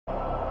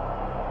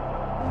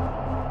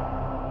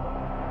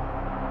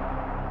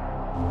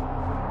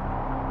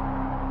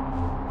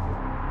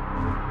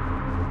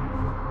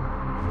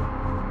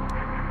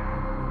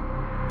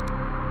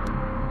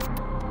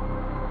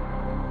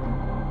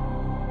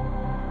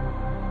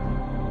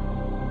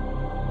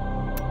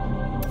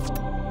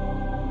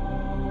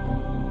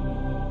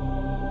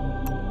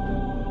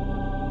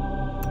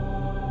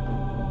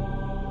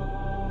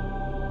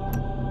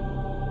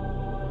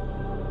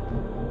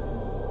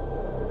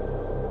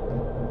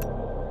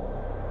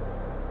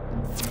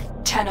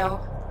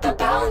Tenno. The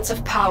balance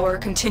of power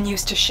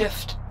continues to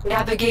shift.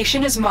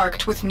 Navigation is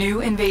marked with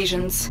new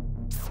invasions.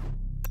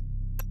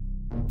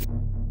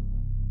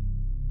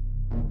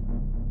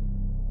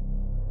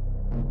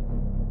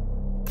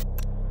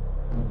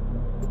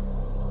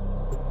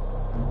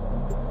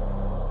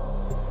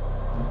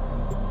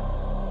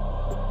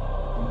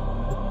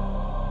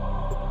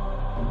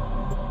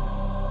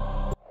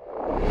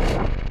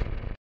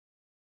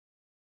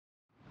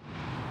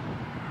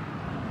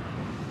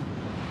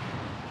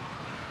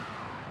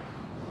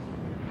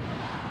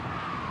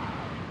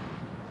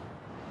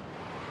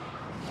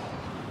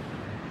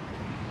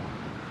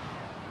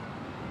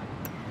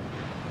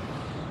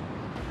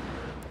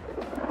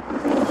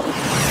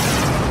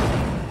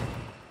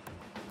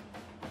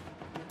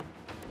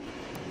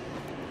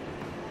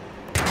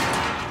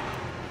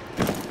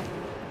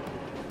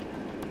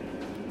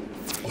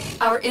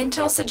 Our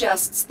intel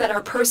suggests that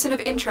our person of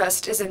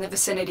interest is in the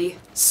vicinity.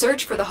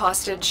 Search for the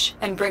hostage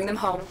and bring them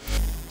home.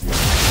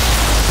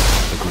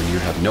 The Grineer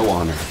have no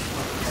honor.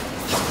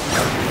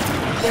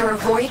 There are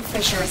void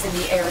fissures in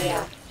the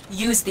area.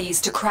 Use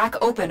these to crack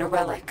open a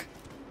relic.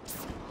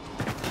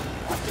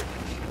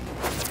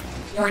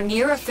 You're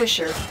near a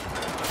fissure.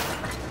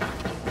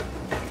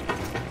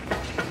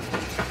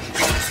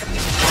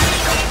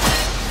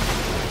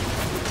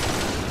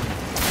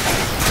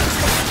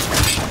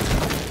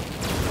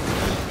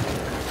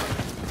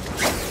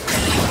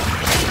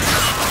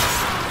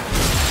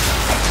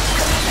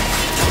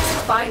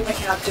 Find the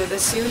captive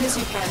as soon as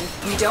you can.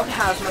 We don't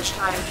have much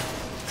time.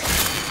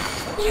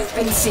 You've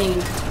been seen.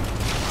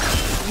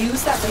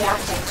 Use that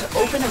reactant to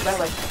open a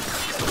relic.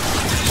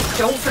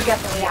 Don't forget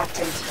the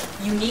reactant.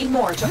 You need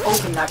more to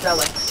open that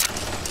relic.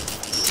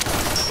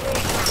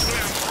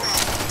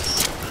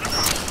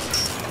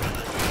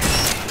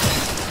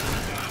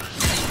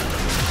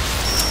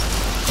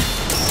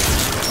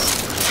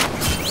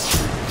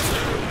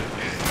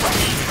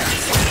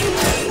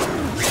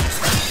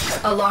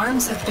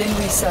 Alarms have been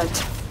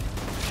reset.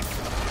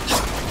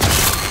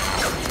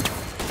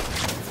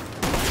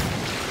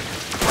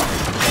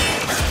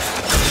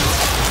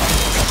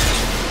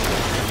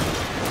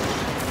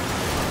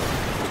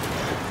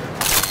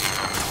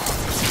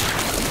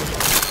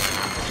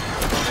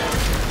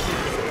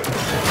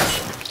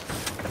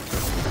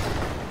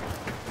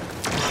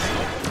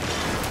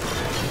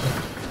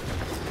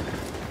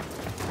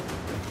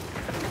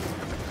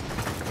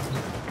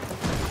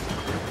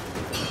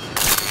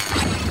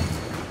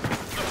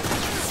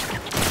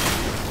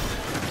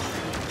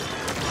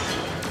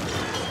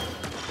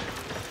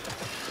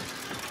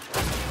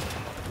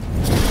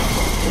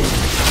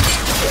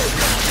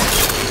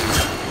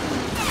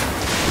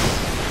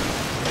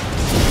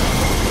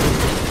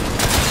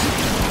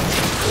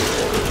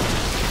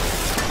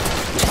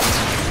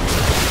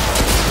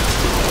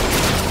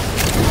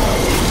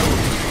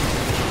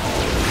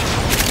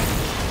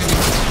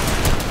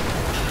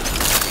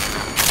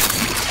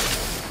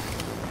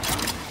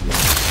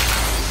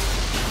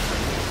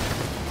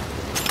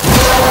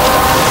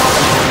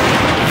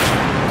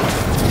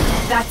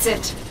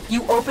 That's it.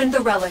 You opened the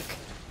relic.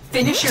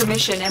 Finish your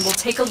mission and we'll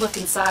take a look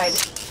inside.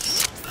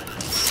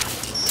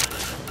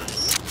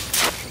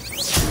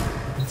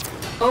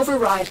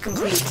 Override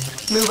complete.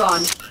 Move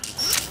on.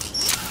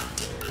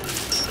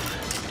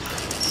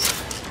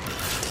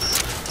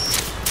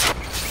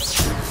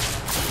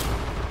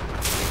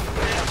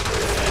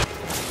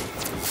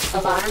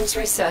 Alarms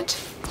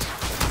reset.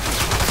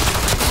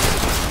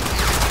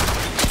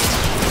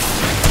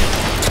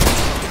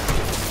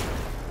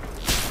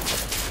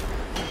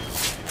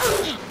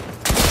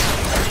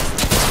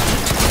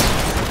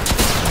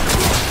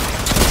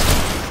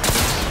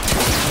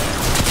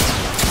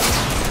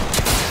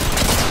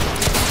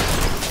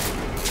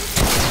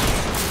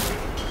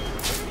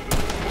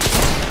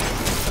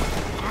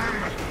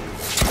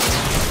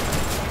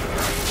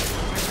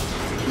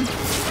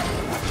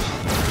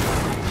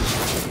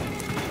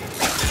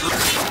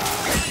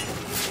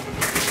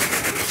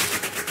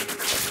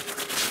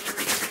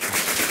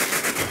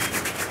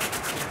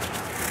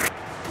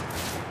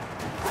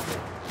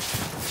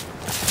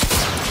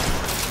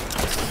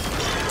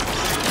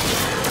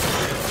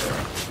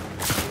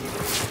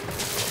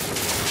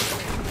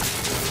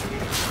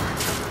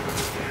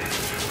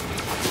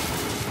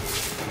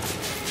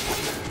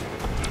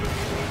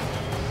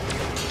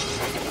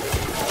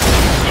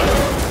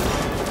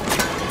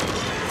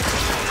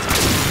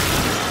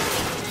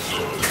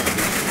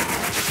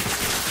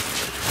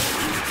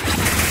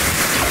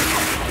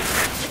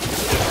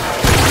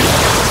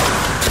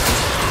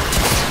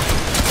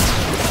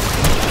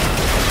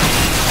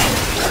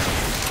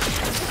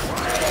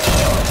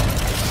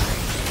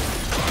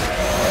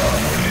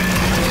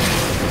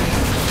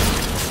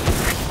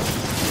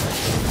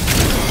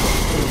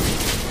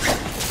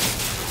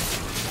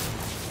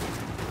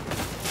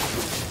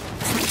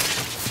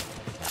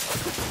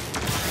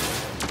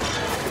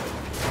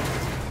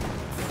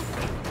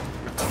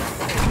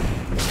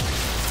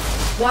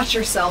 Watch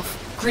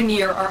yourself.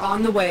 Grineer are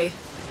on the way.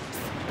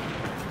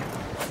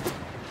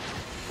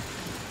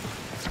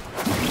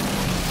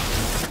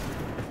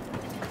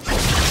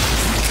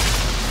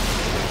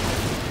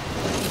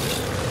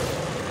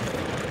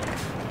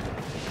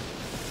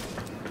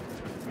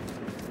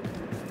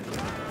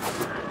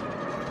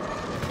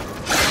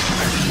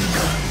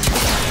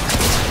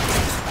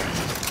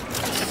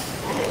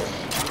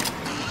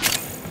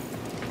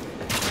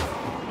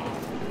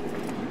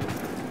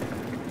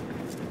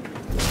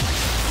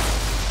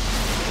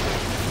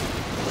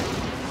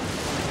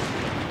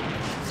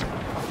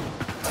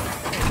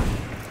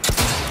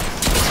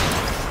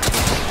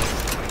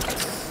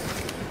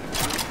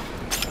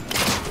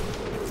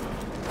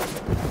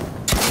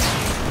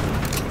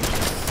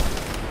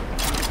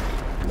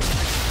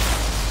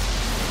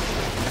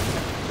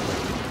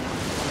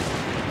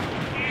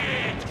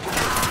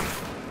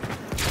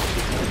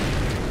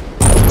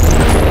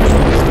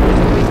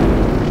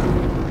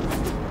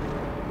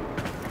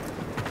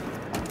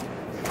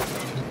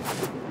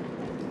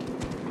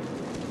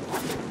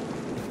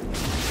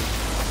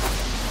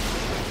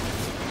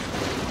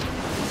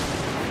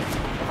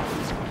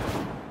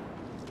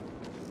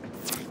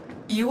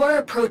 You are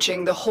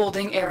approaching the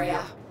holding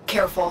area.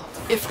 Careful.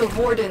 If the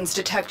Wardens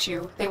detect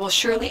you, they will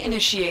surely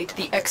initiate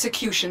the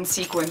execution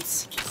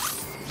sequence.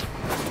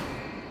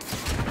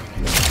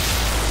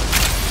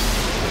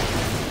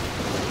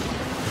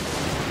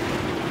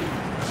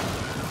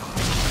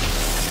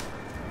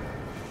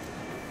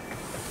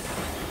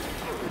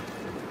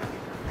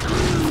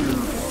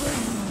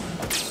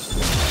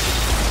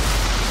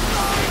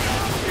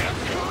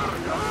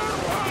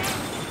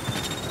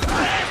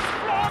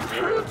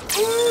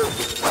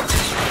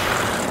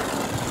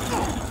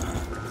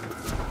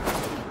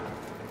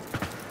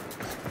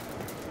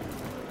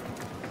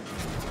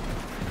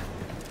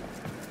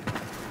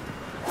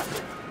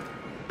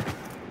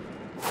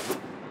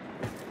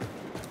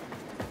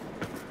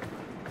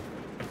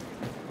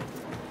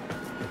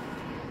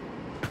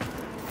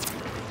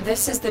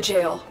 This is the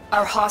jail.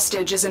 Our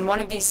hostage is in one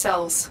of these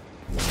cells.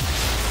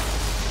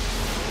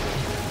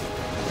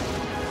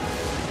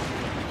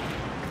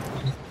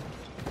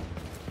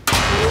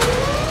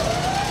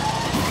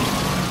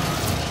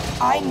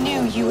 I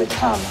knew you would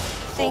come.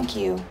 Thank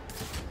you.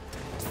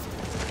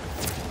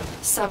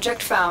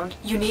 Subject found.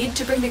 You need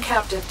to bring the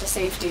captive to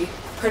safety.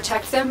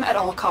 Protect them at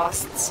all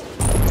costs.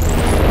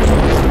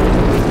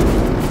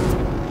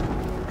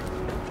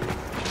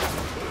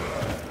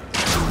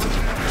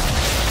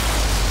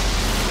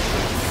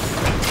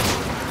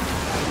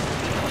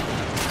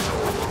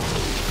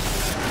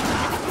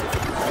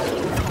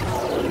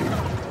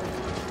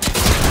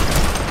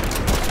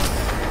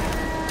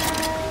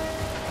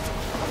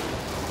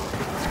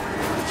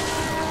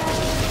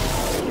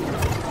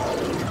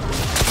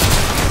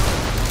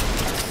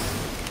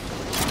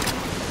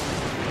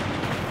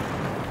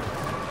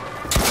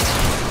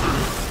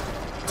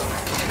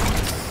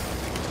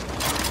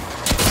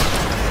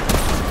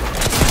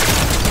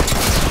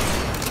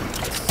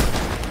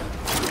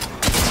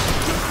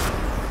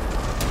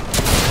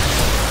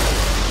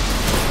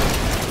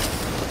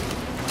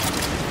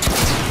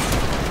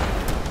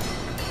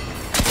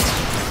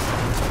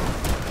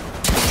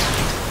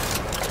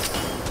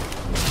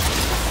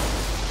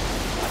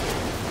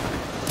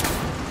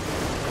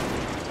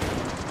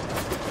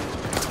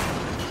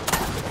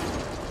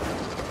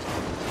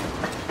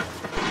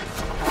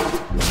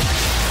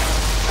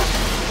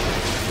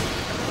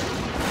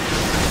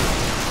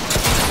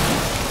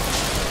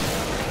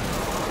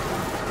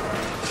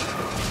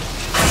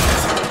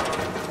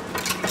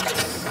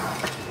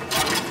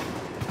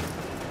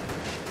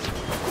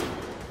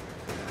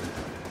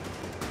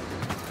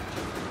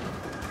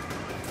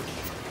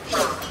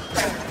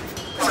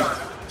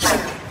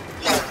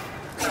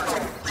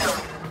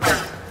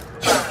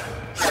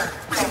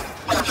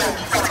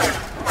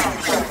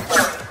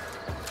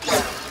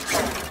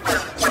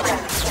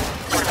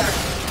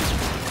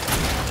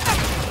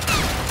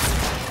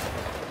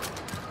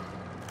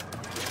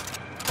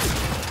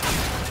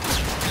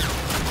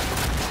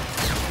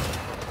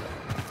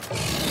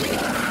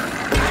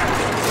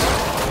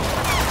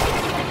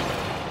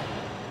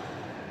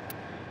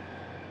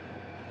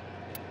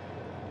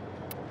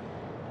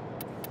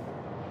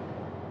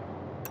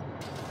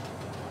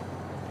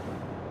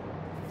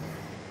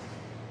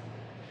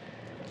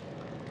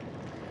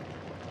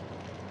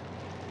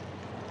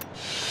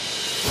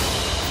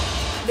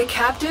 The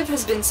captive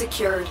has been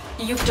secured.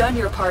 You've done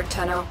your part,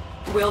 Tenno.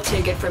 We'll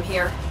take it from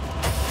here.